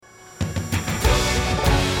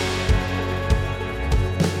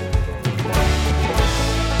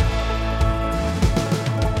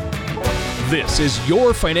This is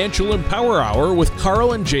your Financial Empower Hour with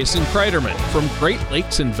Carl and Jason Kreiderman from Great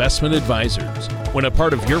Lakes Investment Advisors. When a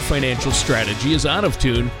part of your financial strategy is out of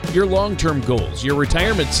tune, your long-term goals, your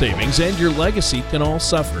retirement savings, and your legacy can all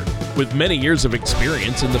suffer. With many years of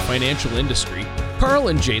experience in the financial industry, Carl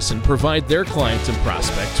and Jason provide their clients and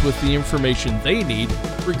prospects with the information they need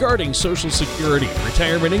regarding Social Security,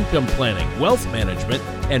 retirement income planning, wealth management,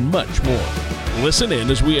 and much more. Listen in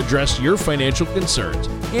as we address your financial concerns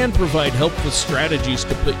and provide helpful strategies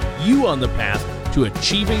to put you on the path to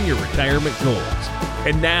achieving your retirement goals.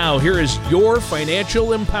 And now, here is your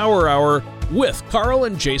Financial Empower Hour with Carl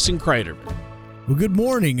and Jason Kreiderman. Well, good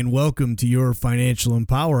morning and welcome to your Financial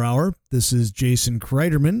Empower Hour. This is Jason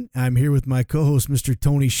Kreiderman. I'm here with my co-host, Mr.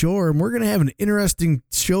 Tony Shore, and we're going to have an interesting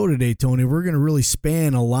show today, Tony. We're going to really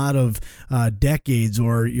span a lot of decades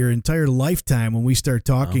or your entire lifetime when we start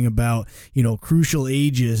talking about, crucial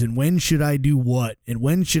ages and when should I do what and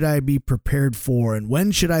when should I be prepared for and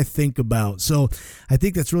when should I think about. So I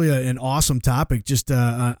think that's really an awesome topic, just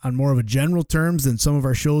on more of a general terms than some of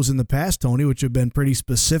our shows in the past, Tony, which have been pretty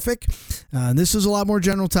specific. And this is a lot more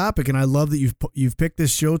general topic, and I love that you've picked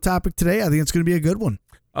this show topic today. I think it's going to be a good one.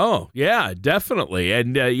 Oh, yeah, definitely.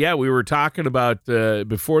 And we were talking about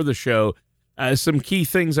before the show some key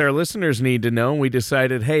things our listeners need to know. And we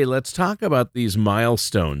decided, hey, let's talk about these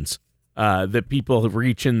milestones that people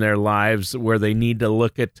reach in their lives where they need to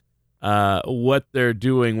look at what they're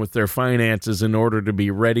doing with their finances in order to be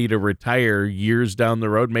ready to retire years down the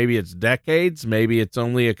road. Maybe it's decades, maybe it's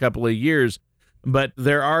only a couple of years, but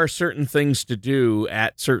there are certain things to do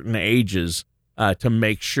at certain ages to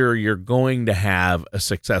make sure you're going to have a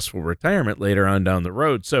successful retirement later on down the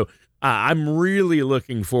road. So I'm really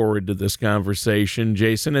looking forward to this conversation,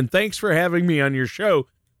 Jason, and thanks for having me on your show.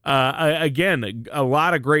 Again, a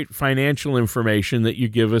lot of great financial information that you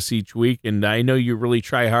give us each week, and I know you really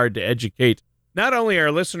try hard to educate not only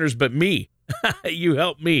our listeners, but me. You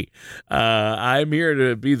help me. I'm here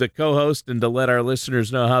to be the co-host and to let our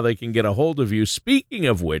listeners know how they can get a hold of you. Speaking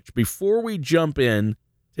of which, before we jump in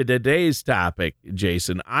to today's topic,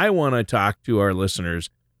 Jason, I want to talk to our listeners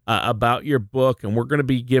about your book, and we're going to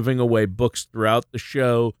be giving away books throughout the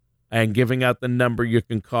show and giving out the number you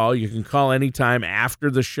can call. You can call anytime after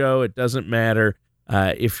the show. It doesn't matter.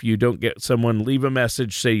 If you don't get someone, leave a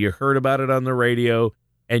message, say you heard about it on the radio,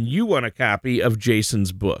 and you want a copy of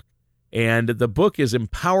Jason's book. And the book is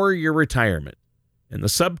Empower Your Retirement. And the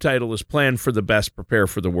subtitle is Plan for the Best, Prepare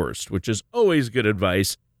for the Worst, which is always good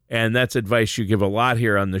advice. And that's advice you give a lot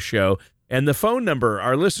here on the show. And the phone number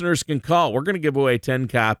our listeners can call, we're going to give away 10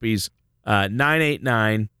 copies,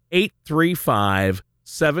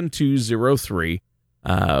 989-835-7203.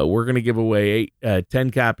 We're going to give away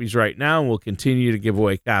 10 copies right now, and we'll continue to give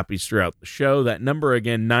away copies throughout the show. That number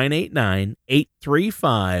again,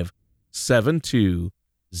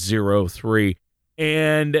 989-835-7203.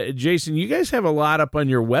 And Jason, you guys have a lot up on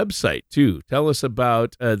your website too. Tell us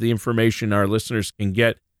about the information our listeners can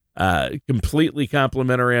get completely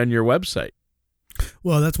complimentary on your website.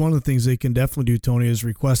 Well, that's one of the things they can definitely do, Tony, is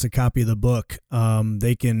request a copy of the book.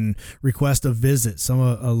 They can request a visit. Some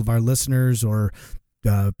of our listeners or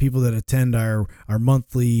people that attend our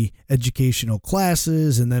monthly educational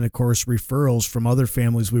classes, and then, of course, referrals from other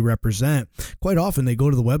families we represent. Quite often, they go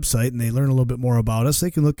to the website and they learn a little bit more about us. They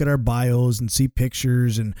can look at our bios and see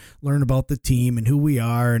pictures and learn about the team and who we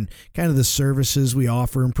are and kind of the services we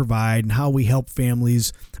offer and provide and how we help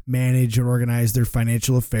families manage and organize their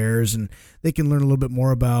financial affairs. And they can learn a little bit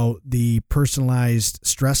more about the personalized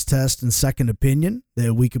stress test and second opinion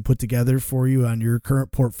that we can put together for you on your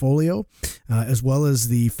current portfolio, as well as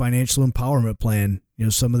the financial empowerment plan.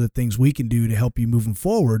 Some of the things we can do to help you moving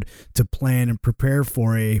forward to plan and prepare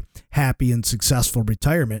for a happy and successful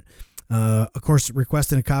retirement. Of course,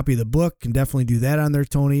 requesting a copy of the book can definitely do that on there,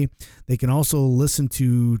 Tony. They can also listen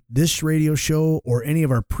to this radio show or any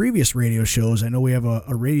of our previous radio shows. I know we have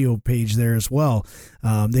a radio page there as well.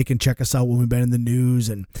 They can check us out when we've been in the news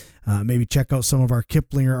and maybe check out some of our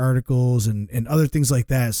Kiplinger articles and other things like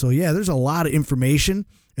that. So, yeah, there's a lot of information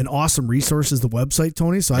and awesome resources, the website,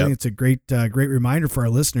 Tony. So I think it's a great reminder for our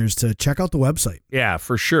listeners to check out the website. Yeah,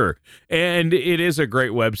 for sure. And it is a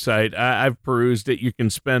great website. I've perused it. You can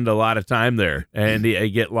spend a lot of time there and you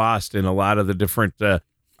get lost in a lot of the different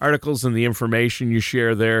articles and the information you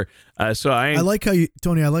share there. So I like how you,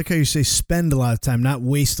 Tony, I like how you say spend a lot of time, not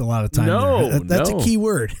waste a lot of time. That's a key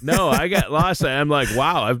word. No, I got lost. I'm like,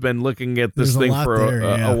 wow, I've been looking at this thing for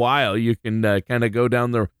a while. You can kind of go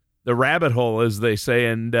down the rabbit hole, as they say,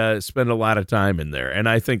 and spend a lot of time in there. And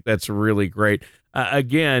I think that's really great.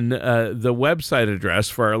 Again, the website address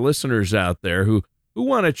for our listeners out there who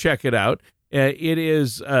want to check it out, it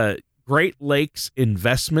is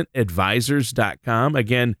GreatLakesInvestmentAdvisors.com.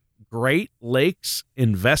 Again,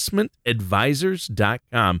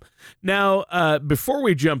 GreatLakesInvestmentAdvisors.com. Now, before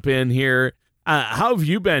we jump in here, how have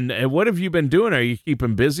you been? What have you been doing? Are you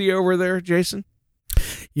keeping busy over there, Jason?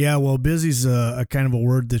 Yeah, well, busy's a kind of a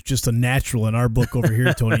word that's just a natural in our book over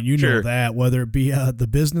here, Tony. You Sure. know that, whether it be the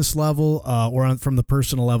business level or from the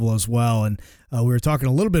personal level as well. And we were talking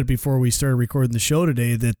a little bit before we started recording the show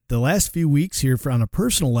today that the last few weeks here on a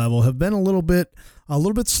personal level have been a little bit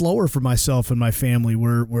slower for myself and my family.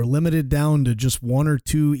 We're limited down to just 1 or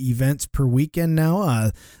 2 events per weekend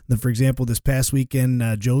now. For example, this past weekend,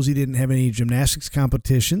 Josie didn't have any gymnastics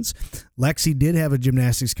competitions. Lexi did have a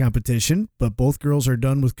gymnastics competition, but both girls are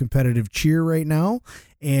done with competitive cheer right now.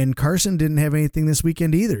 And Carson didn't have anything this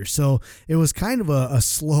weekend either. So it was kind of a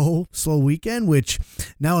slow weekend, which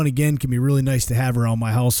now and again can be really nice to have around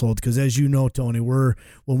my household. Because as you know, Tony, when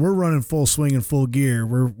we're running full swing and full gear,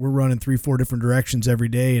 we're running 3-4 different directions every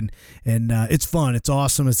day. And it's fun. It's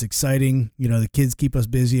awesome. It's exciting. The kids keep us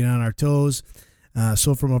busy and on our toes.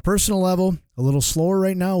 So from a personal level, a little slower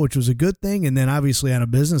right now, which was a good thing. And then obviously on a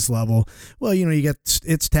business level, well,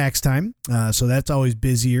 it's tax time. So that's always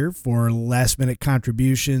busier for last minute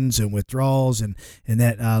contributions and withdrawals and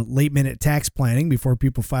that late minute tax planning before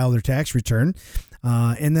people file their tax return.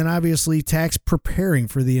 And then obviously tax preparing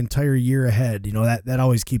for the entire year ahead. That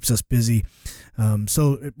always keeps us busy.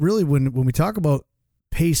 So it really, when we talk about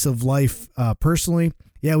pace of life personally,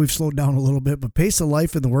 yeah, we've slowed down a little bit, but pace of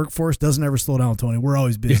life in the workforce doesn't ever slow down, Tony. We're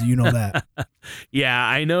always busy. You know that. Yeah,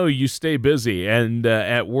 I know you stay busy. And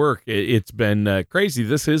at work, it's been crazy.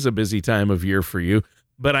 This is a busy time of year for you.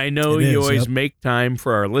 But I know you always make time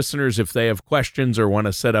for our listeners. If they have questions or want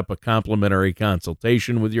to set up a complimentary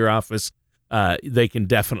consultation with your office, they can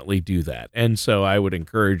definitely do that. And so I would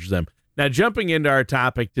encourage them. Now, jumping into our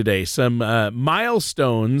topic today, some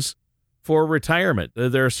milestones for retirement.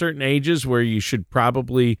 There are certain ages where you should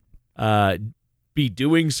probably be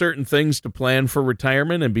doing certain things to plan for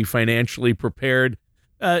retirement and be financially prepared.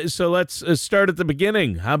 So let's start at the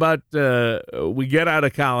beginning. How about we get out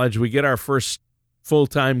of college, we get our first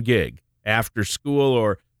full-time gig after school,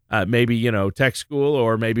 or maybe, tech school,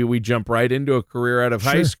 or maybe we jump right into a career out of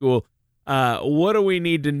high school. What do we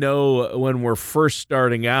need to know when we're first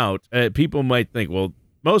starting out? People might think, well,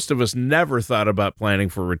 most of us never thought about planning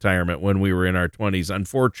for retirement when we were in our 20s,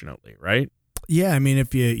 unfortunately, right? Yeah, I mean,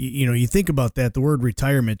 if you think about that, the word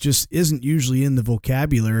retirement just isn't usually in the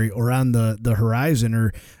vocabulary or on the horizon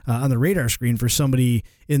or on the radar screen for somebody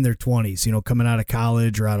in their 20s, coming out of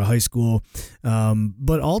college or out of high school.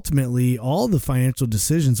 But ultimately, all the financial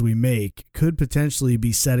decisions we make could potentially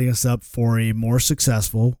be setting us up for a more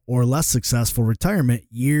successful or less successful retirement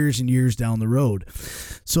years and years down the road.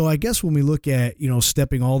 So I guess when we look at,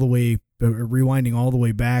 rewinding all the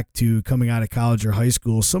way back to coming out of college or high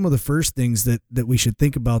school, some of the first things that we should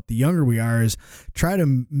think about the younger we are is try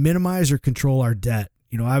to minimize or control our debt.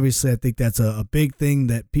 Obviously, I think that's a big thing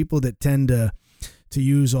that people that tend to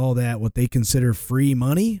use all that, what they consider free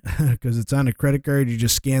money, because it's on a credit card, you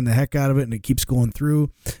just scan the heck out of it and it keeps going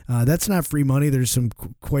through. That's not free money. There's some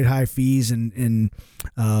quite high fees and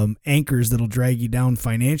anchors that'll drag you down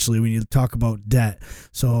financially when you talk about debt.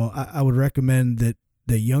 So I would recommend that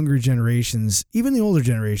the younger generations, even the older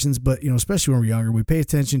generations, but especially when we're younger, we pay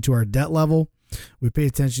attention to our debt level, we pay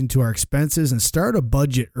attention to our expenses, and start a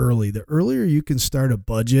budget early. The earlier you can start a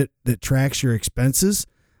budget that tracks your expenses,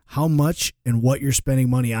 how much and what you're spending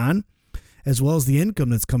money on, as well as the income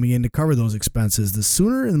that's coming in to cover those expenses, the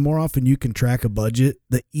sooner and more often you can track a budget,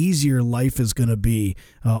 the easier life is going to be,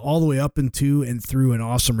 all the way up into and through an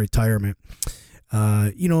awesome retirement.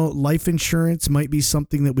 Life insurance might be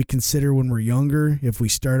something that we consider when we're younger. If we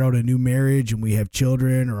start out a new marriage and we have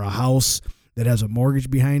children or a house that has a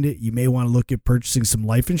mortgage behind it, you may want to look at purchasing some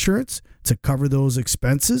life insurance to cover those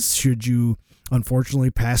expenses should you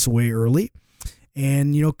unfortunately pass away early.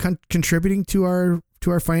 And, contributing to our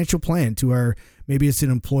financial plan, maybe it's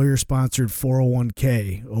an employer sponsored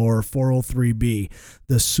 401k or 403b.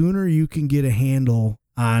 The sooner you can get a handle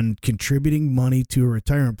on contributing money to a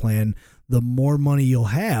retirement plan, the more money you'll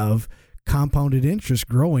have, compounded interest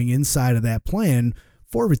growing inside of that plan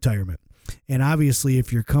for retirement. And obviously,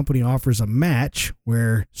 if your company offers a match,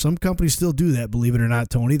 where some companies still do that, believe it or not,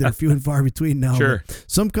 Tony, they're few and far between now. Sure.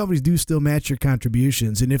 Some companies do still match your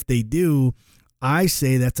contributions. And if they do, I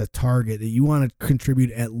say that's a target that you want to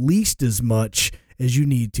contribute at least as much as you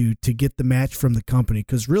need to get the match from the company.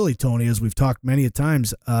 Because really, Tony, as we've talked many a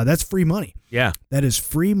times, that's free money. Yeah. That is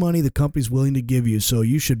free money the company's willing to give you. So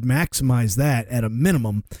you should maximize that at a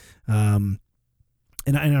minimum. And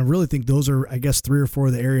I really think those are, I guess, 3 or 4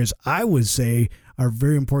 of the areas I would say are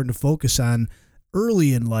very important to focus on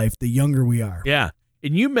early in life, the younger we are. Yeah.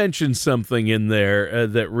 And you mentioned something in there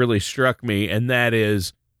that really struck me, and that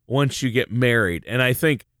is once you get married. And I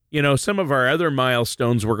think, some of our other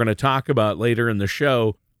milestones we're going to talk about later in the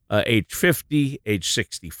show, age 50, age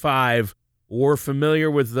 65, we're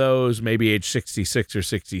familiar with those, maybe age 66 or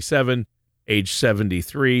 67, age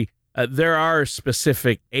 73. There are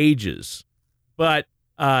specific ages, but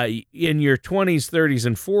in your 20s, 30s,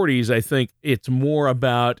 and 40s, I think it's more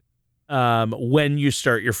about when you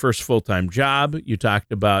start your first full-time job. You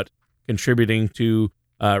talked about contributing to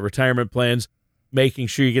retirement plans, making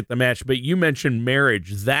sure you get the match, but you mentioned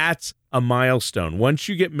marriage. That's a milestone. Once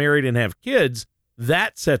you get married and have kids,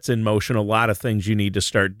 that sets in motion a lot of things you need to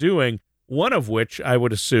start doing, one of which I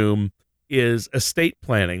would assume is estate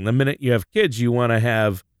planning. The minute you have kids, you want to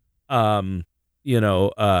have, healthcare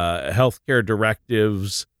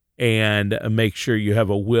directives and make sure you have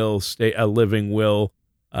a living will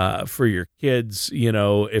for your kids,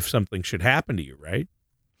 if something should happen to you, right?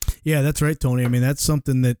 Yeah, that's right, Tony. I mean, that's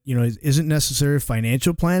something that, isn't necessarily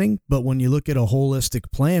financial planning, but when you look at a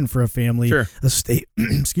holistic plan for a family, sure, estate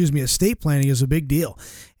planning is a big deal.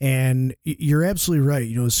 And you're absolutely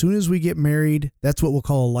right. As soon as we get married, that's what we'll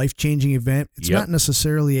call a life-changing event. It's not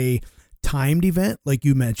necessarily a timed event, like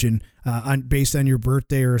you mentioned, based on your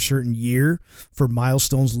birthday or a certain year for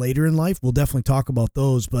milestones later in life. We'll definitely talk about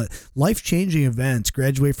those, but life-changing events,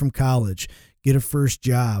 graduate from college, get a first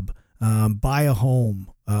job, buy a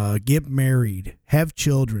home, get married, have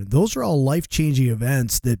children. Those are all life-changing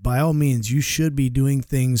events that by all means you should be doing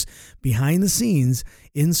things behind the scenes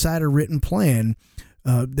inside a written plan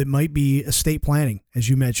that might be estate planning, as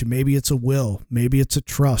you mentioned. Maybe it's a will, maybe it's a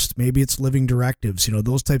trust, maybe it's living directives,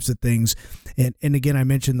 those types of things. And again, I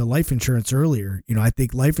mentioned the life insurance earlier. I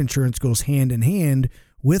think life insurance goes hand in hand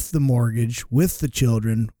with the mortgage, with the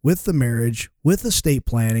children, with the marriage, with estate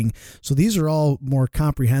planning. So these are all more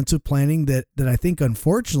comprehensive planning that I think,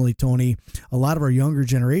 unfortunately, Tony, a lot of our younger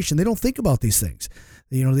generation, they don't think about these things.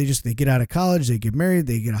 They get out of college, they get married,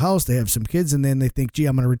 they get a house, they have some kids, and then they think, gee,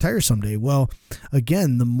 I'm going to retire someday. Well,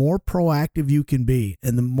 again, the more proactive you can be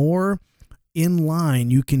and the more in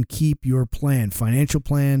line you can keep your plan, financial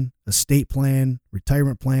plan, estate plan,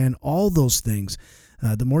 retirement plan, all those things,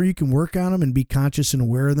 the more you can work on them and be conscious and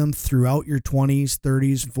aware of them throughout your 20s,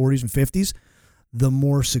 30s, 40s, and 50s, the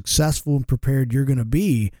more successful and prepared you're going to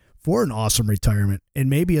be for an awesome retirement. And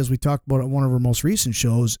maybe, as we talked about on one of our most recent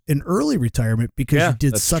shows, an early retirement because you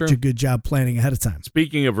did such a good job planning ahead of time.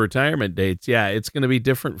 Speaking of retirement dates, it's going to be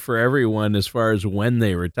different for everyone as far as when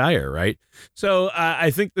they retire, right? So I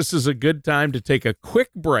think this is a good time to take a quick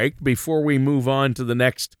break before we move on to the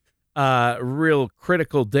next real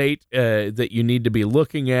critical date that you need to be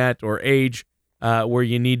looking at, or age where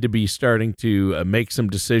you need to be starting to make some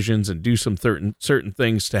decisions and do some certain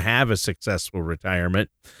things to have a successful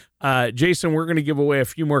retirement. Jason, we're going to give away a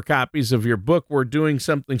few more copies of your book. We're doing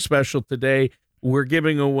something special today. We're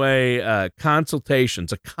giving away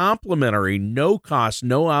consultations, a complimentary, no cost,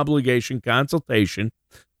 no obligation consultation.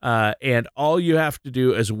 And all you have to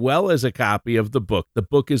do, as well as a copy of the book. The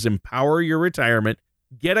book is Empower Your Retirement.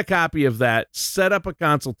 Get a copy of that, set up a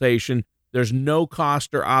consultation. There's no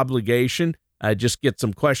cost or obligation. Just get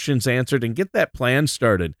some questions answered and get that plan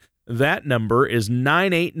started. That number is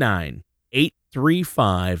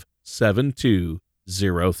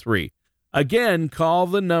 989-835-7203. Again, call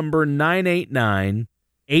the number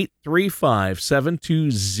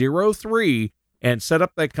 989-835-7203 and set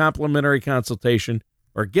up that complimentary consultation,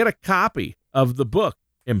 or get a copy of the book,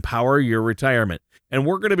 Empower Your Retirement. And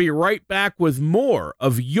we're going to be right back with more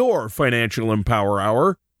of your Financial Empower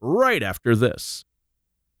Hour right after this.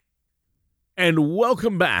 And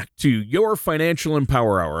welcome back to your Financial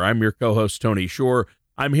Empower Hour. I'm your co-host, Tony Shore.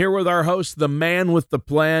 I'm here with our host, the man with the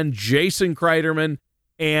plan, Jason Kreiderman.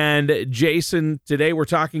 And Jason, today we're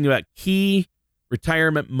talking about key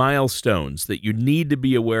retirement milestones that you need to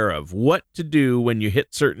be aware of, what to do when you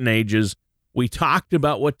hit certain ages. We talked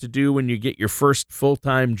about what to do when you get your first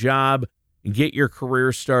full-time job and get your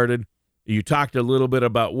career started. You talked a little bit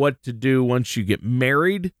about what to do once you get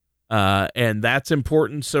married, and that's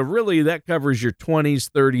important. So really, that covers your 20s,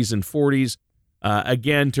 30s, and 40s.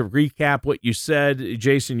 Again, to recap what you said,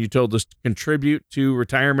 Jason, you told us to contribute to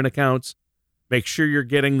retirement accounts. Make sure you're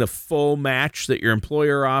getting the full match that your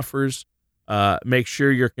employer offers. Make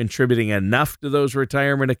sure you're contributing enough to those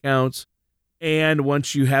retirement accounts. And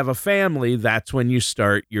once you have a family, that's when you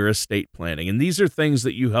start your estate planning. And these are things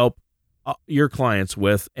that you help your clients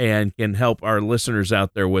with and can help our listeners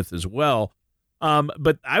out there with as well.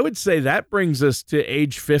 But I would say that brings us to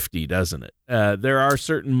age 50, doesn't it? There are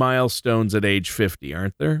certain milestones at age 50,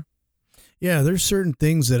 aren't there? Yeah, there's certain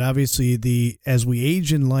things that obviously as we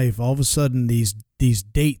age in life, all of a sudden these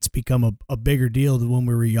dates become a bigger deal than when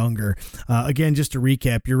we were younger. Again, just to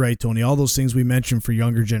recap, you're right, Tony. All those things we mentioned for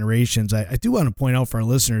younger generations, I do want to point out for our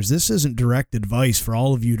listeners, this isn't direct advice for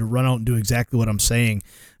all of you to run out and do exactly what I'm saying.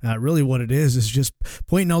 Really what it is just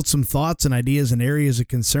pointing out some thoughts and ideas and areas of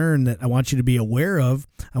concern that I want you to be aware of.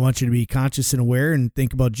 I want you to be conscious and aware and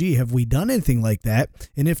think about, gee, have we done anything like that?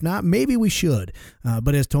 And if not, maybe we should.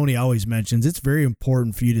 But as Tony always mentions, it's very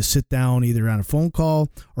important for you to sit down either on a phone call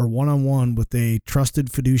or one-on-one with a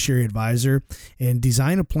trusted fiduciary advisor and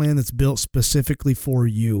design a plan that's built specifically for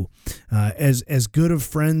you. As good of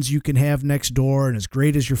friends you can have next door and as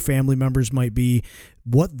great as your family members might be,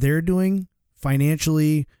 what they're doing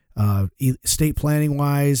financially, estate planning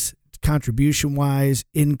wise, contribution wise,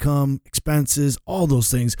 income, expenses, all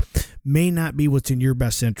those things may not be what's in your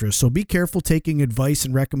best interest. So be careful taking advice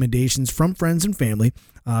and recommendations from friends and family.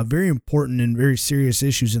 Very important and very serious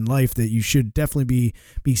issues in life that you should definitely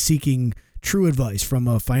be seeking true advice from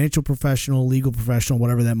a financial professional, legal professional,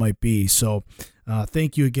 whatever that might be. So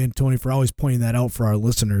thank you again, Tony, for always pointing that out for our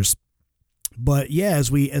listeners. But yeah,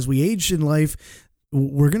 as we age in life,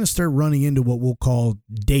 we're going to start running into what we'll call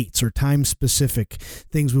dates or time-specific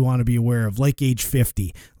things we want to be aware of, like age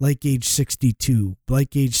 50, like age 62,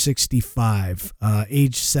 like age 65,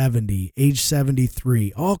 age 70, age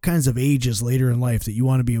 73, all kinds of ages later in life that you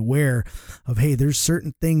want to be aware of. Hey, there's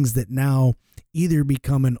certain things that now either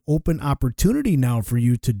become an open opportunity now for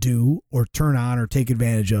you to do or turn on or take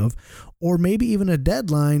advantage of, or maybe even a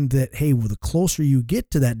deadline that, hey, well, the closer you get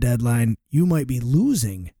to that deadline, you might be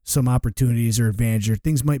losing some opportunities or advantage, or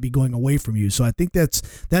things might be going away from you. So I think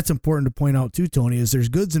that's important to point out too, Tony, is there's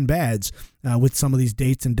goods and bads with some of these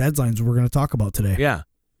dates and deadlines we're going to talk about today. Yeah.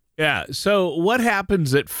 Yeah. So what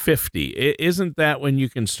happens at 50? Isn't that when you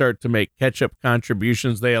can start to make catch-up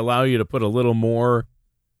contributions? They allow you to put a little more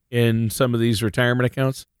in some of these retirement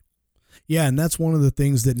accounts? Yeah, and that's one of the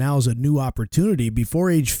things that now is a new opportunity. Before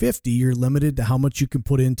age 50, you're limited to how much you can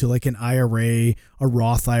put into like an IRA, a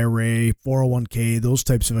Roth IRA, 401k, those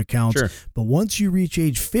types of accounts. Sure. But once you reach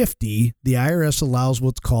age 50, the IRS allows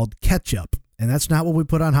what's called catch-up. And that's not what we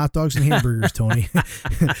put on hot dogs and hamburgers, Tony.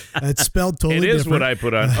 It's spelled totally different. It is what I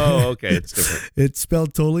put on. Oh, okay. It's different. It's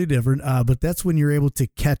spelled totally different. But that's when you're able to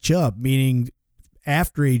catch up, meaning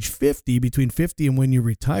after age 50, between 50 and when you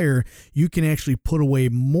retire, you can actually put away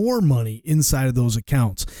more money inside of those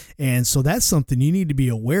accounts. And so that's something you need to be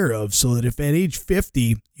aware of, so that if at age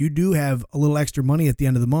 50, you do have a little extra money at the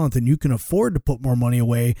end of the month and you can afford to put more money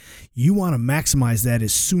away, you want to maximize that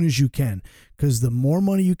as soon as you can, because the more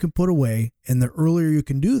money you can put away and the earlier you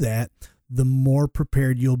can do that, the more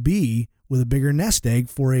prepared you'll be with a bigger nest egg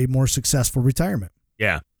for a more successful retirement.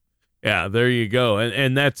 Yeah. Yeah, there you go.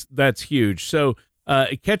 And that's huge. So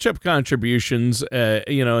catch-up contributions,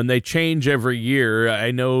 and they change every year.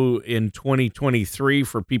 I know in 2023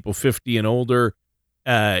 for people 50 and older,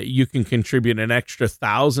 you can contribute an extra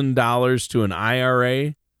 $1,000 to an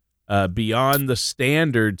IRA beyond the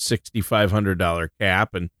standard $6,500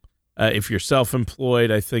 cap. And if you're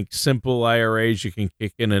self-employed, I think simple IRAs, you can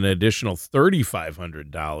kick in an additional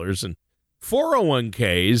 $3,500. And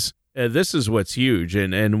 401ks, this is what's huge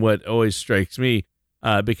and what always strikes me.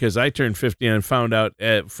 Because I turned 50 and found out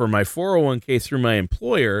for my 401k through my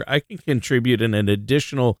employer, I can contribute an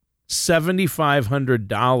additional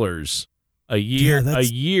 $7,500 a year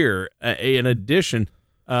in addition,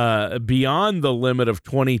 beyond the limit of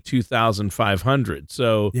 $22,500.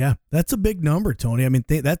 So yeah, that's a big number, Tony. I mean,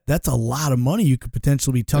 that's a lot of money you could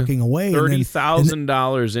potentially be tucking away.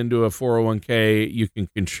 $30,000 into a 401k, you can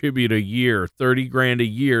contribute a year, $30,000 a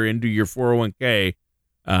year into your 401k.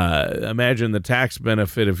 Imagine the tax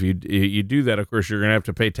benefit if you do that. Of course, you're going to have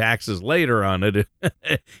to pay taxes later on it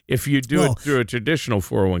if you do it through a traditional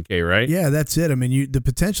 401k, right? Yeah, that's it. I mean, the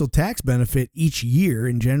potential tax benefit each year,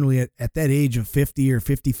 and generally at that age of 50 or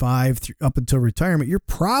 55 up until retirement, you're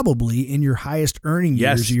probably in your highest earning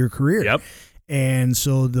years of your career. Yep. And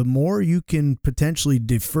so the more you can potentially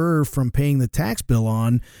defer from paying the tax bill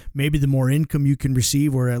on, maybe the more income you can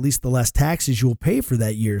receive, or at least the less taxes you'll pay for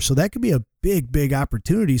that year. So that could be a big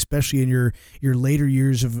opportunity, especially in your later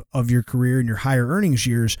years of your career and your higher earnings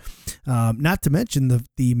years. Not to mention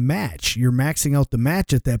the match. You're maxing out the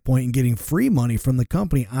match at that point and getting free money from the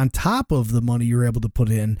company on top of the money you're able to put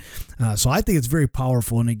in. So I think it's very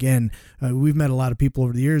powerful. And again, we've met a lot of people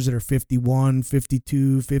over the years that are 51,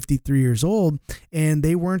 52, 53 years old, and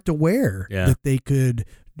they weren't aware that they could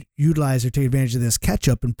utilize or take advantage of this catch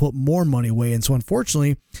up and put more money away. And so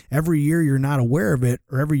unfortunately, every year you're not aware of it,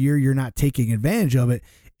 or every year you're not taking advantage of it,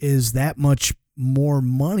 is that much more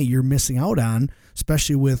money you're missing out on,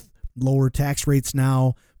 especially with lower tax rates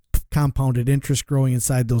now, compounded interest growing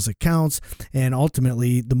inside those accounts. And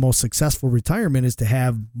ultimately, the most successful retirement is to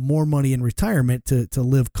have more money in retirement to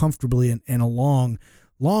live comfortably and a long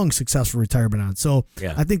successful retirement on. So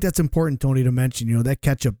Yeah. I think that's important, Tony, to mention, that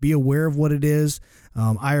catch up. Be aware of what it is.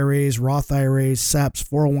 IRAs, Roth IRAs, SEPs,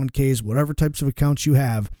 401ks, whatever types of accounts you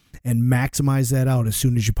have, and maximize that out as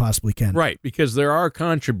soon as you possibly can. Right, because there are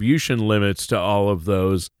contribution limits to all of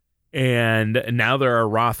those. And now there are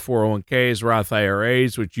Roth 401ks, Roth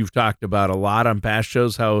IRAs, which you've talked about a lot on past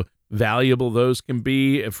shows, how valuable those can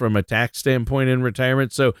be from a tax standpoint in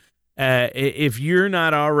retirement. So if you're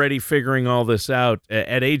not already figuring all this out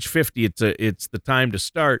at age 50, it's the time to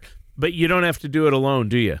start. But you don't have to do it alone,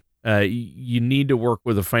 do you? You need to work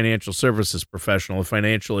with a financial services professional, a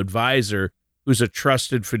financial advisor who's a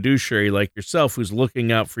trusted fiduciary like yourself, who's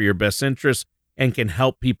looking out for your best interests and can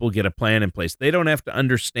help people get a plan in place. They don't have to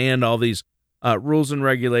understand all these rules and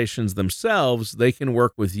regulations themselves. They can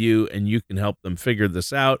work with you, and you can help them figure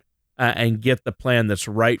this out and get the plan that's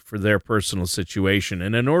right for their personal situation.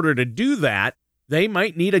 And in order to do that, they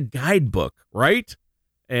might need a guidebook, right?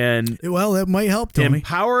 And well, that might help, Tony.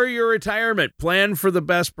 Empower Your Retirement, Plan for the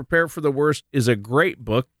Best, Prepare for the Worst is a great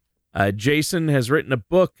book. Jason has written a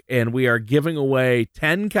book, and we are giving away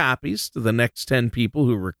 10 copies to the next 10 people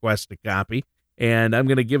who request a copy. And I'm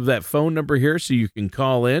going to give that phone number here so you can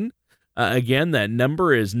call in. Again, that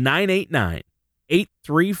number is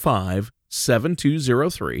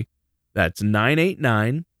 989-835-7203. That's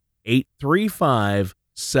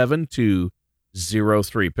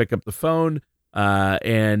 989-835-7203. Pick up the phone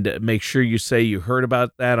and make sure you say you heard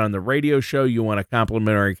about that on the radio show. You want a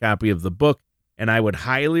complimentary copy of the book. And I would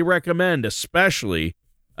highly recommend, especially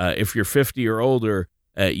if you're 50 or older,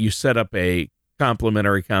 you set up a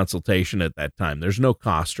complimentary consultation at that time. There's no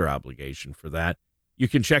cost or obligation for that. You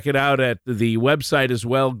can check it out at the website as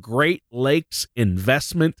well,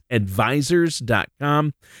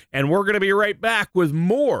 GreatLakesInvestmentAdvisors.com. And we're going to be right back with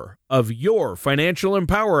more of your Financial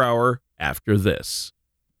Empower Hour after this.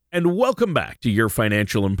 And welcome back to your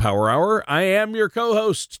Financial Empower Hour. I am your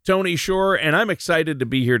co-host, Tony Shore, and I'm excited to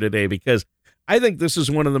be here today because I think this is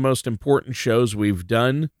one of the most important shows we've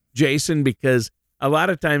done, Jason, because a lot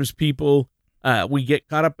of times people, we get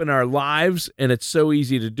caught up in our lives, and it's so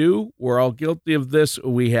easy to do. We're all guilty of this.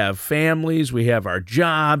 We have families, we have our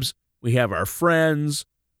jobs, we have our friends,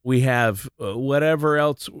 we have whatever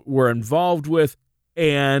else we're involved with,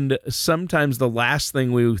 and sometimes the last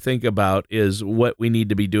thing we think about is what we need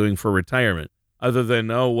to be doing for retirement, other than,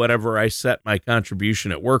 whatever I set my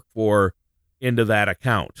contribution at work for into that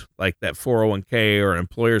account, like that 401k or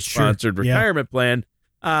employer-sponsored retirement plan.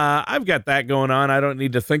 I've got that going on. I don't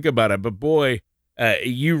need to think about it. But boy,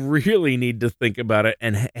 you really need to think about it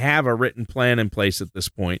and have a written plan in place at this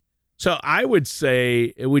point. So I would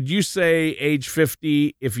say, would you say age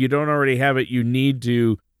 50, if you don't already have it, you need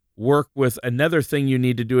to work with another thing you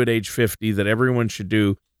need to do at age 50 that everyone should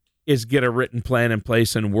do is get a written plan in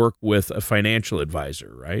place and work with a financial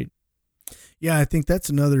advisor, right? Yeah, I think that's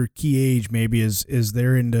another key age maybe is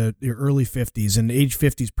they're into your early 50s, and age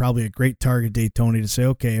 50 is probably a great target date, Tony, to say,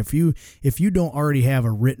 okay, if you don't already have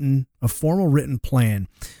a formal written plan,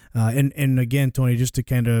 and again, Tony, just to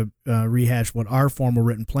kind of rehash what our formal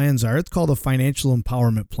written plans are, it's called a financial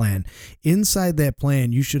empowerment plan. Inside that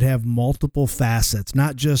plan, you should have multiple facets,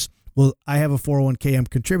 not just, well, I have a 401k I'm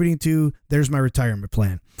contributing to, there's my retirement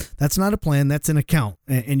plan. That's not a plan, that's an account.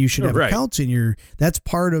 And you should have accounts that's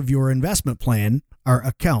part of your investment plan, are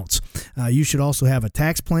accounts. You should also have a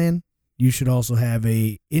tax plan. You should also have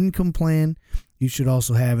a income plan. You should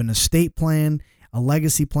also have an estate plan, a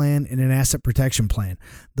legacy plan, and an asset protection plan.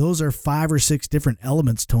 Those are 5 or 6 different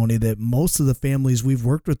elements, Tony, that most of the families we've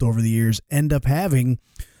worked with over the years end up having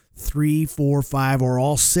 3, 4, 5, or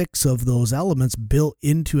all 6 of those elements built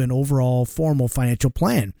into an overall formal financial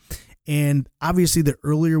plan. And obviously, the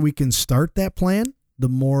earlier we can start that plan, the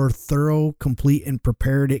more thorough, complete, and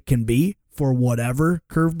prepared it can be for whatever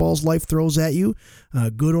curveballs life throws at you,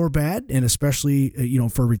 good or bad, and especially,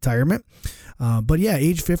 for retirement. But yeah,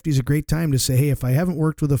 age 50 is a great time to say, hey, if I haven't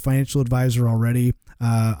worked with a financial advisor already,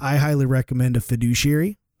 I highly recommend a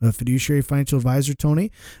fiduciary financial advisor,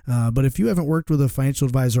 Tony. But if you haven't worked with a financial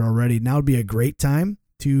advisor already, now would be a great time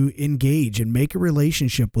to engage and make a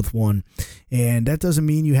relationship with one. And that doesn't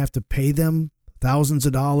mean you have to pay them thousands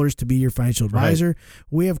of dollars to be your financial advisor. Right.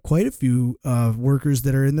 We have quite a few workers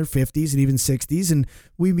that are in their 50s and even 60s, and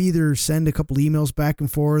we either send a couple emails back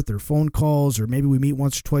and forth or phone calls, or maybe we meet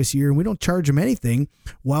once or twice a year, and we don't charge them anything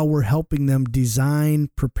while we're helping them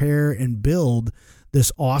design, prepare, and build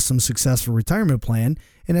this awesome, successful retirement plan.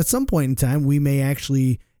 And at some point in time, we may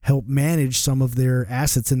actually help manage some of their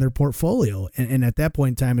assets in their portfolio. And at that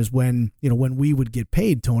point in time is when, when we would get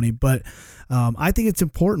paid, Tony. But I think it's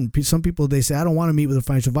important. Some people, they say, I don't want to meet with a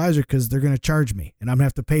financial advisor because they're going to charge me and I'm going to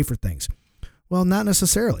have to pay for things. Well, not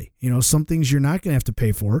necessarily. Some things you're not going to have to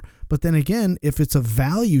pay for. But then again, if it's of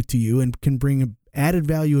value to you and can bring added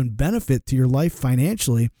value and benefit to your life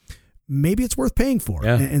financially, maybe it's worth paying for.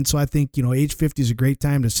 Yeah. And so I think, age 50 is a great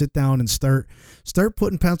time to sit down and start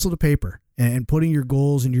putting pencil to paper and putting your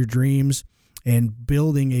goals and your dreams and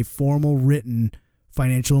building a formal written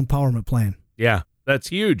financial empowerment plan. Yeah, that's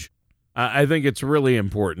huge. I think it's really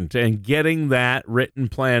important. And getting that written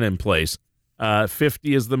plan in place.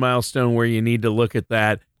 50 is the milestone where you need to look at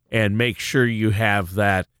that and make sure you have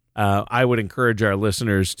that. I would encourage our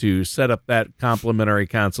listeners to set up that complimentary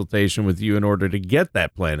consultation with you in order to get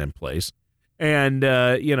that plan in place. And,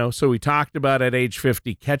 so we talked about at age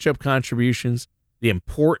 50, catch-up contributions, the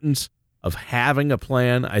importance of having a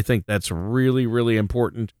plan. I think that's really, really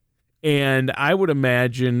important. And I would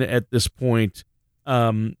imagine at this point,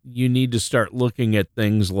 you need to start looking at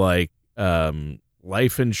things like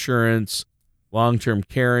life insurance, long-term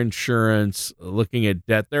care insurance, looking at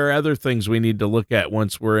debt. There are other things we need to look at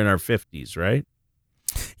once we're in our 50s, right?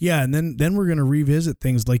 Yeah, and then we're going to revisit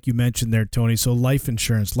things like you mentioned there, Tony. So life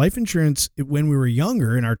insurance. Life insurance, when we were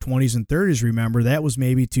younger, in our 20s and 30s, remember, that was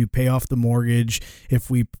maybe to pay off the mortgage if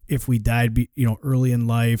we died, early in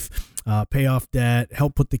life, pay off debt,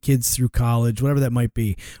 help put the kids through college, whatever that might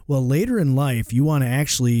be. Well, later in life, you want to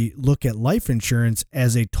actually look at life insurance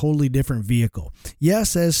as a totally different vehicle.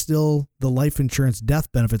 Yes, as still the life insurance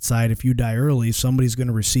death benefit side, if you die early, somebody's going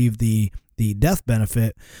to receive the death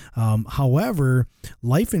benefit. However,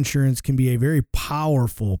 life insurance can be a very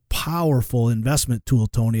powerful investment tool,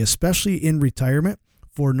 Tony, especially in retirement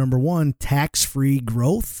for, number one, tax-free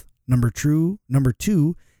growth, number two,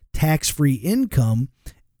 tax-free income,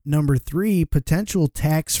 number three, potential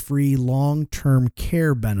tax-free long-term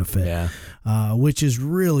care benefit, which is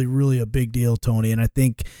really, really a big deal, Tony. And I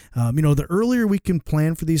think, the earlier we can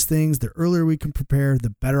plan for these things, the earlier we can prepare, the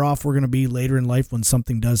better off we're going to be later in life when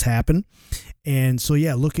something does happen. And so,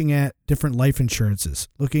 looking at different life insurances,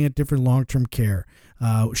 looking at different long-term care.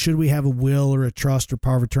 Should we have a will or a trust or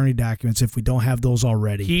power of attorney documents if we don't have those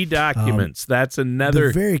already? Key documents. That's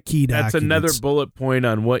another very key documents. That's another bullet point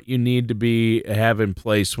on what you need to have in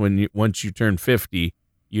place once you turn 50.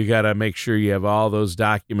 You got to make sure you have all those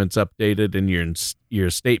documents updated and your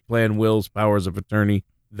estate plan, wills, powers of attorney.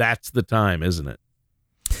 That's the time, isn't it?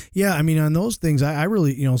 Yeah, I mean, on those things, I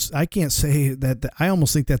really, I can't say that. I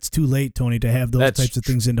almost think that's too late, Tony, to have those types of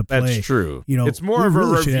things into play. That's true. It's more of a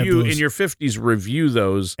review in your 50s. Review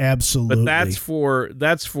those, absolutely. But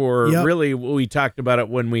that's for really what we talked about it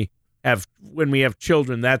when we have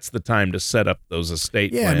children. That's the time to set up those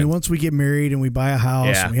estate plans. I mean, once we get married and we buy a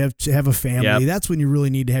house and we have a family, that's when you really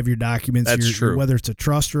need to have your documents. That's true. Whether it's a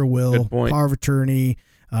trust or a will, power of attorney,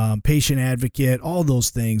 patient advocate, all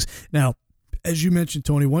those things. Now, as you mentioned,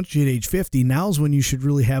 Tony, once you hit age 50, now's when you should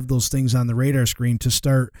really have those things on the radar screen to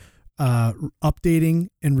start updating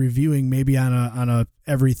and reviewing, maybe on a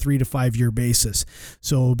every 3 to 5 year basis.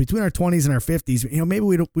 So between our 20s and our 50s, maybe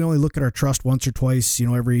we only look at our trust once or twice,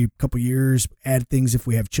 every couple of years, add things if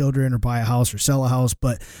we have children or buy a house or sell a house.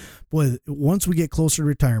 But boy, once we get closer to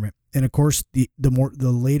retirement, and of course, the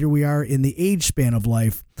later we are in the age span of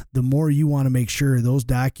life, the more you want to make sure those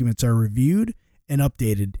documents are reviewed and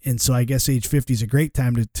updated. And so I guess age 50 is a great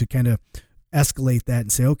time to kind of escalate that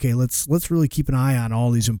and say, okay, let's really keep an eye on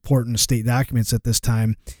all these important estate documents at this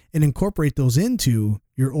time and incorporate those into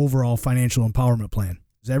your overall financial empowerment plan.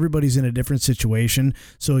 Because everybody's in a different situation.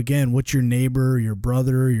 So again, what your neighbor, your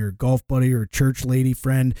brother, your golf buddy, or church lady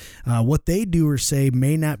friend, what they do or say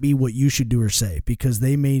may not be what you should do or say, because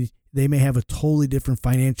they may have a totally different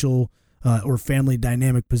financial or family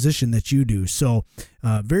dynamic position that you do. So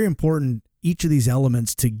very important, each of these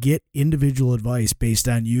elements, to get individual advice based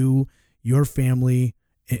on you, your family,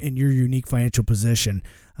 and your unique financial position.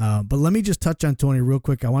 But let me just touch on, Tony, real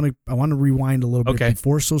quick. I want to rewind a little bit.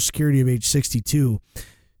 Before Social Security of age 62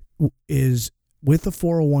 is with the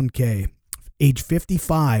 401k. Age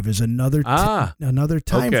 55 is another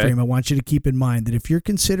time frame I want you to keep in mind, that if you're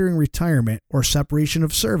considering retirement or separation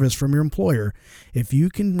of service from your employer, if you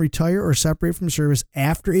can retire or separate from service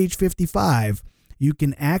after age 55, you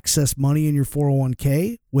can access money in your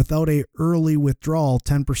 401k without a early withdrawal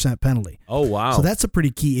 10% penalty. Oh, wow. So that's a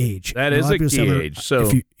pretty key age. That is a key age. So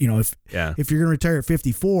if you're going to retire at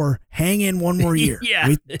 54, hang in one more year.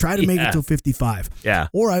 Try to make it till 55. Yeah.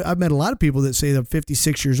 Or I've met a lot of people that say that I'm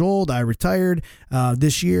 56 years old, I retired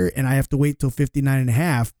this year, and I have to wait till 59 and a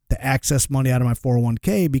half to access money out of my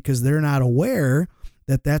 401k because they're not aware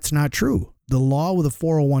that that's not true. The law with a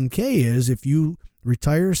 401k is if you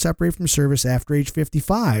retire, separate from service after age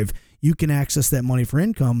 55, you can access that money for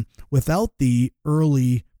income without the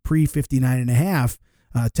early pre-59 and a half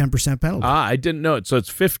 10% penalty. I didn't know it. So it's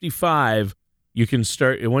 55. You can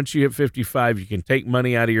start, once you hit 55, you can take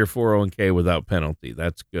money out of your 401k without penalty.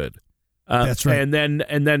 That's good. That's right.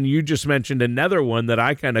 And then you just mentioned another one that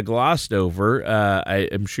I kind of glossed over.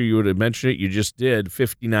 I'm sure you would have mentioned it. You just did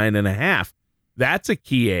 59 and a half. That's a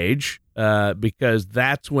key age because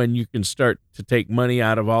that's when you can start to take money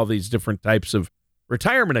out of all these different types of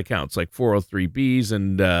retirement accounts like 403Bs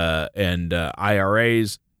and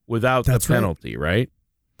IRAs without the penalty, right?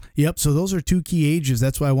 Yep. So those are two key ages.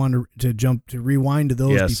 That's why I wanted to rewind to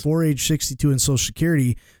those before age 62 in Social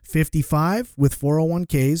Security. 55 with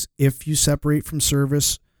 401ks if you separate from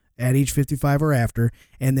service at age 55 or after,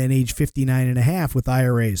 and then age 59 and a half with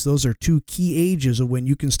IRAs. Those are two key ages of when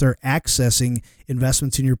you can start accessing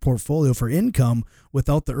investments in your portfolio for income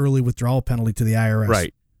without the early withdrawal penalty to the IRS.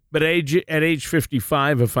 Right. But at age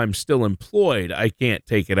 55, if I'm still employed, I can't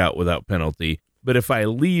take it out without penalty. But if I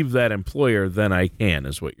leave that employer, then I can,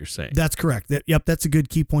 is what you're saying. That's correct. That's a good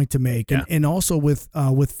key point to make. Yeah. And also with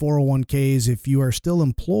 401ks, if you are still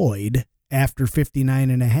employed after 59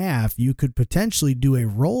 and a half, you could potentially do a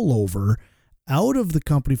rollover out of the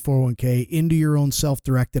company 401k into your own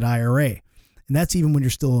self-directed IRA. And that's even when you're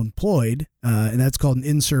still employed. And that's called an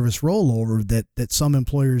in-service rollover that some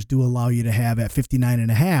employers do allow you to have at 59 and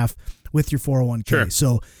a half with your 401k. Sure.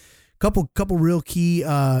 So couple real key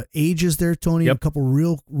ages there, Tony. Yep. A couple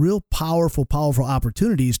real powerful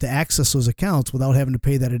opportunities to access those accounts without having to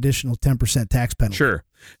pay that additional 10% tax penalty. Sure.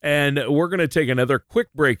 And we're going to take another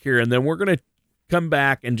quick break here, and then we're going to come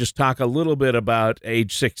back and just talk a little bit about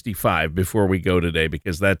age 65 before we go today,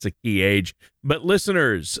 because that's a key age. But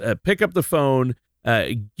listeners, pick up the phone,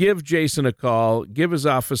 give Jason a call, give his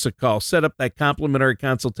office a call, set up that complimentary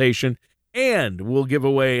consultation, and we'll give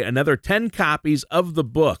away another 10 copies of the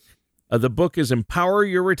book. The book is Empower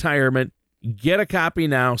Your Retirement. Get a copy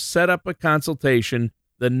now. Set up a consultation.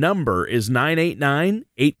 The number is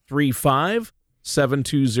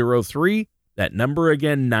 989-835-7203. That number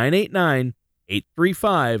again,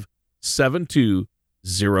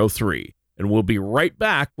 989-835-7203. And we'll be right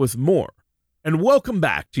back with more. And welcome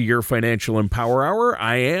back to your Financial Empower Hour.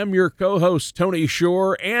 I am your co-host, Tony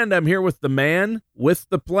Shore, and I'm here with the man with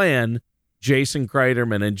the plan, Jason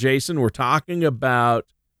Kreiderman. And Jason, we're talking about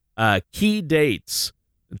key dates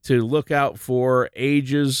to look out for,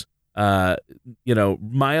 ages,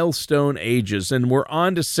 milestone ages. And we're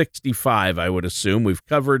on to 65, I would assume. We've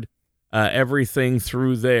covered everything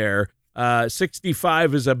through there.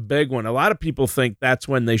 65 is a big one. A lot of people think that's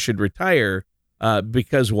when they should retire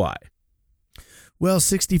because why? Well,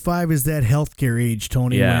 65 is that healthcare age,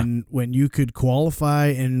 Tony, when you could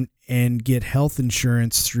qualify and get health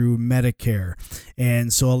insurance through Medicare.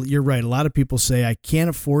 And so you're right. A lot of people say, I can't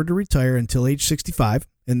afford to retire until age 65.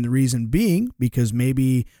 And the reason being because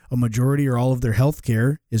maybe a majority or all of their health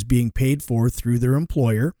care is being paid for through their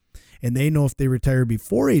employer. And they know if they retire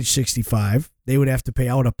before age 65, they would have to pay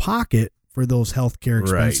out of pocket for those health care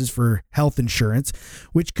expenses for health insurance,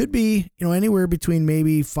 which could be, anywhere between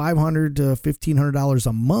maybe $500 to $1,500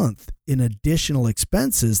 a month in additional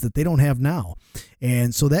expenses that they don't have now.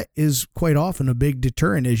 And so that is quite often a big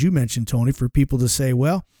deterrent, as you mentioned, Tony, for people to say,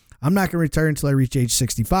 well, I'm not going to retire until I reach age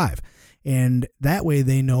 65. And that way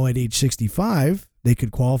they know at age 65, they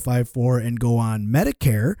could qualify for and go on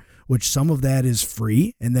Medicare, which some of that is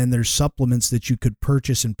free. And then there's supplements that you could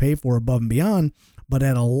purchase and pay for above and beyond, but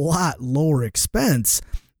at a lot lower expense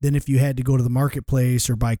than if you had to go to the marketplace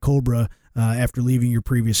or buy Cobra after leaving your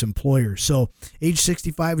previous employer. So age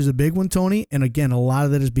 65 is a big one, Tony. And again, a lot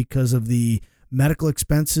of that is because of the medical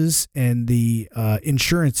expenses and the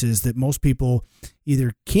insurances that most people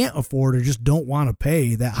either can't afford or just don't want to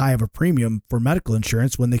pay that high of a premium for medical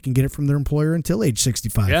insurance when they can get it from their employer until age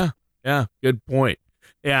 65. Yeah, good point.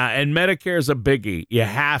 Yeah, and Medicare is a biggie. You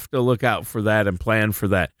have to look out for that and plan for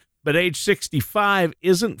that. But age 65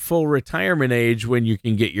 isn't full retirement age when you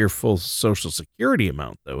can get your full Social Security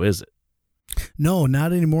amount, though, is it? No,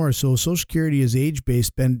 not anymore. So Social Security is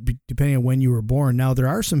age-based depending on when you were born. Now, there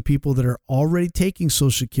are some people that are already taking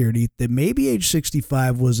Social Security that maybe age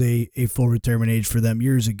 65 was a full retirement age for them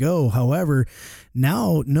years ago. However,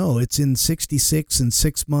 now, no, it's in 66 and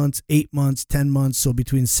 6 months, 8 months, 10 months. So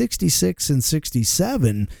between 66 and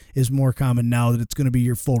 67 is more common now that it's going to be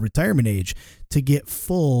your full retirement age to get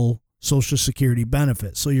full Social Security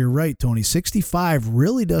benefits. So you're right, Tony. 65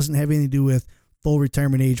 really doesn't have anything to do with full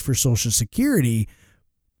retirement age for Social Security.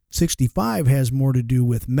 65 has more to do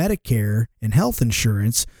with Medicare and health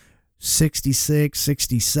insurance. 66,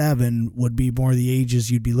 67 would be more the ages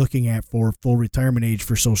you'd be looking at for full retirement age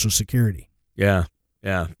for Social Security. Yeah.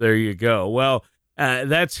 There you go. Well,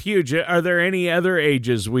 that's huge. Are there any other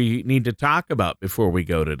ages we need to talk about before we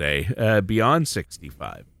go today, beyond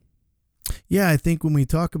 65? Yeah, I think when we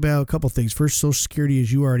talk about a couple things, first, Social Security,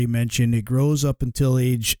 as you already mentioned, it grows up until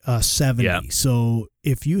age 70. Yeah. So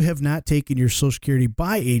if you have not taken your Social Security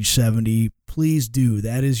by age 70, please do.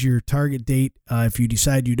 That is your target date. If you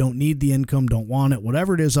decide you don't need the income, don't want it,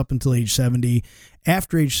 whatever it is up until age 70.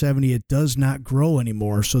 After age 70, it does not grow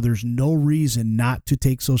anymore. So there's no reason not to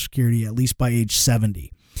take Social Security, at least by age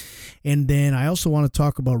 70. And then I also want to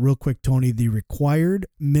talk about real quick, Tony, the required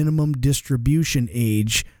minimum distribution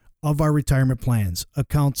age of our retirement plans,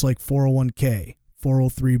 accounts like 401k,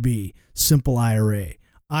 403b, simple IRA,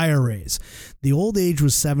 IRAs. The old age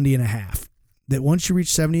was 70 and a half. That once you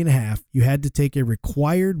reach 70 and a half, you had to take a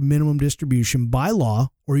required minimum distribution by law,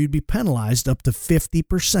 or you'd be penalized up to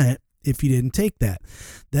 50% if you didn't take that.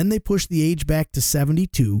 Then they pushed the age back to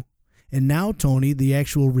 72. And now, Tony, the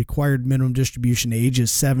actual required minimum distribution age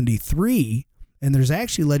is 73. And there's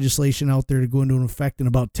actually legislation out there to go into effect in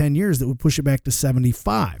about 10 years that would push it back to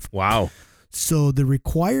 75. Wow. So the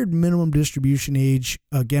required minimum distribution age,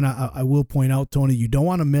 again, I will point out, Tony, you don't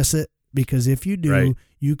want to miss it, because if you do, right,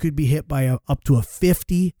 you could be hit by up to a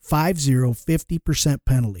 50%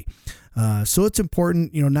 penalty. So it's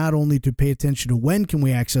important, not only to pay attention to when can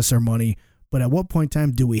we access our money, but at what point in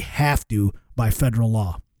time do we have to by federal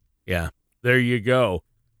law? Yeah, there you go.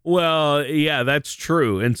 Well, yeah, that's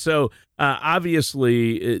true. And so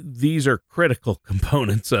obviously these are critical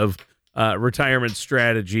components of retirement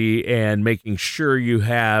strategy and making sure you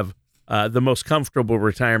have the most comfortable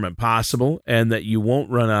retirement possible and that you won't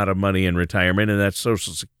run out of money in retirement. And that's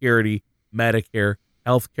Social Security, Medicare,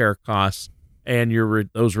 healthcare costs, and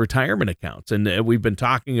those retirement accounts. And we've been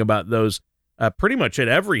talking about those pretty much at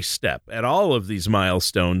every step, at all of these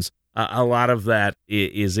milestones. A lot of that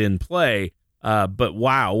is in play. But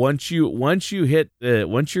wow, once you're in your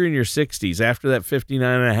 60s, after that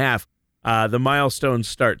 59 and a half, the milestones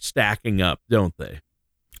start stacking up, don't they?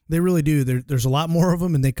 They really do. There's a lot more of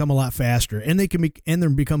them, and they come a lot faster, and they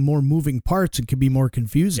become more moving parts and can be more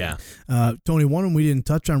confusing. Yeah. Tony, one of them we didn't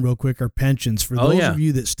touch on real quick are pensions. For those of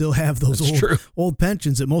you that still have those old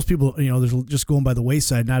pensions that most people, there's just going by the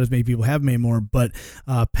wayside. Not as many people have them anymore, but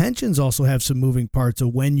pensions also have some moving parts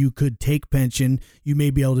of when you could take pension. You may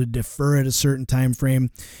be able to defer at a certain time frame.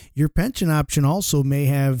 Your pension option also may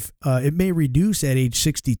have, it may reduce at age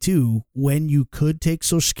 62 when you could take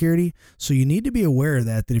Social Security. So you need to be aware of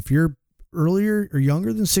that if you're earlier or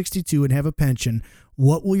younger than 62 and have a pension,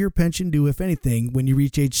 what will your pension do, if anything, when you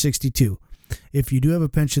reach age 62? If you do have a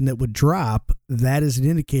pension that would drop, that is an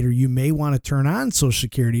indicator you may want to turn on Social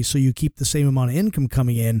Security so you keep the same amount of income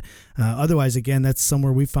coming in. Otherwise, again, that's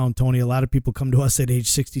somewhere we found, Tony, a lot of people come to us at age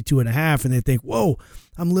 62 and a half and they think, whoa,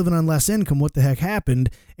 I'm living on less income. What the heck happened?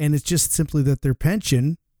 And it's just simply that their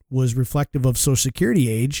pension was reflective of Social Security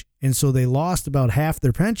age, and so they lost about half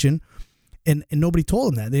their pension. And nobody told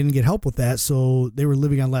them that. They didn't get help with that, so they were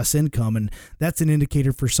living on less income. And that's an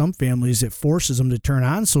indicator for some families. It forces them to turn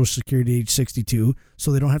on Social Security at age 62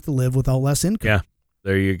 so they don't have to live without less income. Yeah,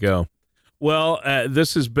 there you go. Well,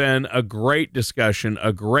 this has been a great discussion,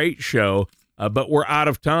 a great show, but we're out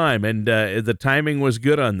of time. And the timing was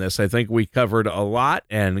good on this. I think we covered a lot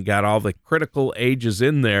and got all the critical ages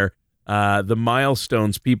in there, the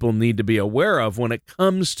milestones people need to be aware of when it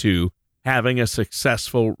comes to having a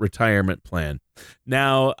successful retirement plan.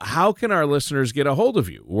 Now, how can our listeners get a hold of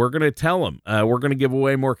you? We're going to tell them. We're going to give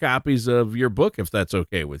away more copies of your book, if that's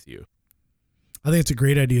okay with you. I think it's a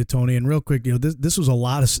great idea, Tony. And real quick, this was a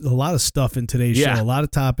lot of stuff in today's show, a lot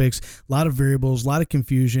of topics, a lot of variables, a lot of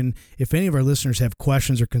confusion. If any of our listeners have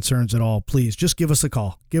questions or concerns at all, please just give us a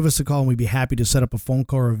call. Give us a call, and we'd be happy to set up a phone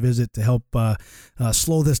call or a visit to help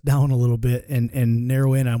slow this down a little bit and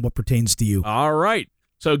narrow in on what pertains to you. All right.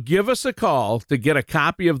 So give us a call to get a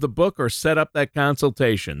copy of the book or set up that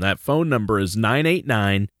consultation. That phone number is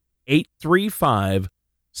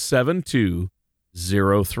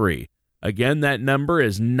 989-835-7203. Again, that number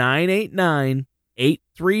is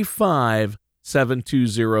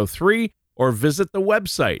 989-835-7203, or visit the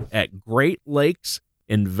website at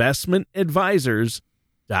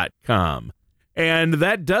GreatLakesInvestmentAdvisors.com. And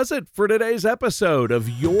that does it for today's episode of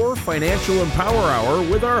Your Financial Empower Hour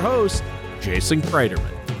with our host, Jason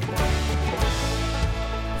Kreiderman.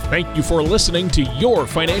 Thank you for listening to Your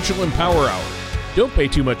Financial Empower Hour. Don't pay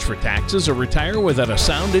too much for taxes or retire without a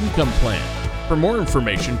sound income plan. For more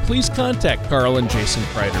information, please contact Carl and Jason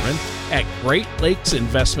Kreiderman at Great Lakes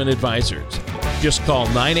Investment Advisors. Just call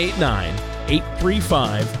 989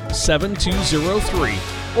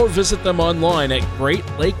 835-7203 or visit them online at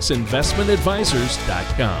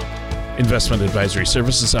GreatLakesInvestmentAdvisors.com. Investment advisory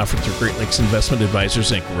services offered through Great Lakes Investment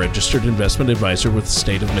Advisors, Inc., registered investment advisor with the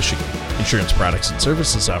state of Michigan. Insurance products and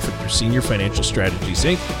services offered through Senior Financial Strategies,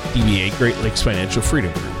 Inc., DBA Great Lakes Financial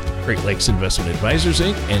Freedom Group. Great Lakes Investment Advisors,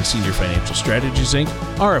 Inc. and Senior Financial Strategies,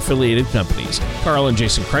 Inc. are affiliated companies. Carl and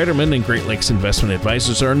Jason Kreiderman and Great Lakes Investment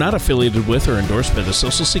Advisors are not affiliated with or endorsed by the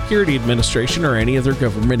Social Security Administration or any other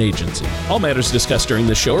government agency. All matters discussed during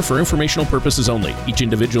this show are for informational purposes only. Each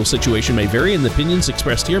individual situation may vary, and the opinions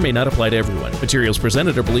expressed here may not apply to everyone. Materials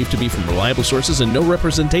presented are believed to be from reliable sources, and no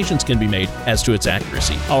representations can be made as to its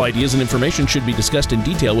accuracy. All ideas and information should be discussed in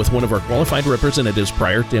detail with one of our qualified representatives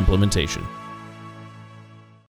prior to implementation.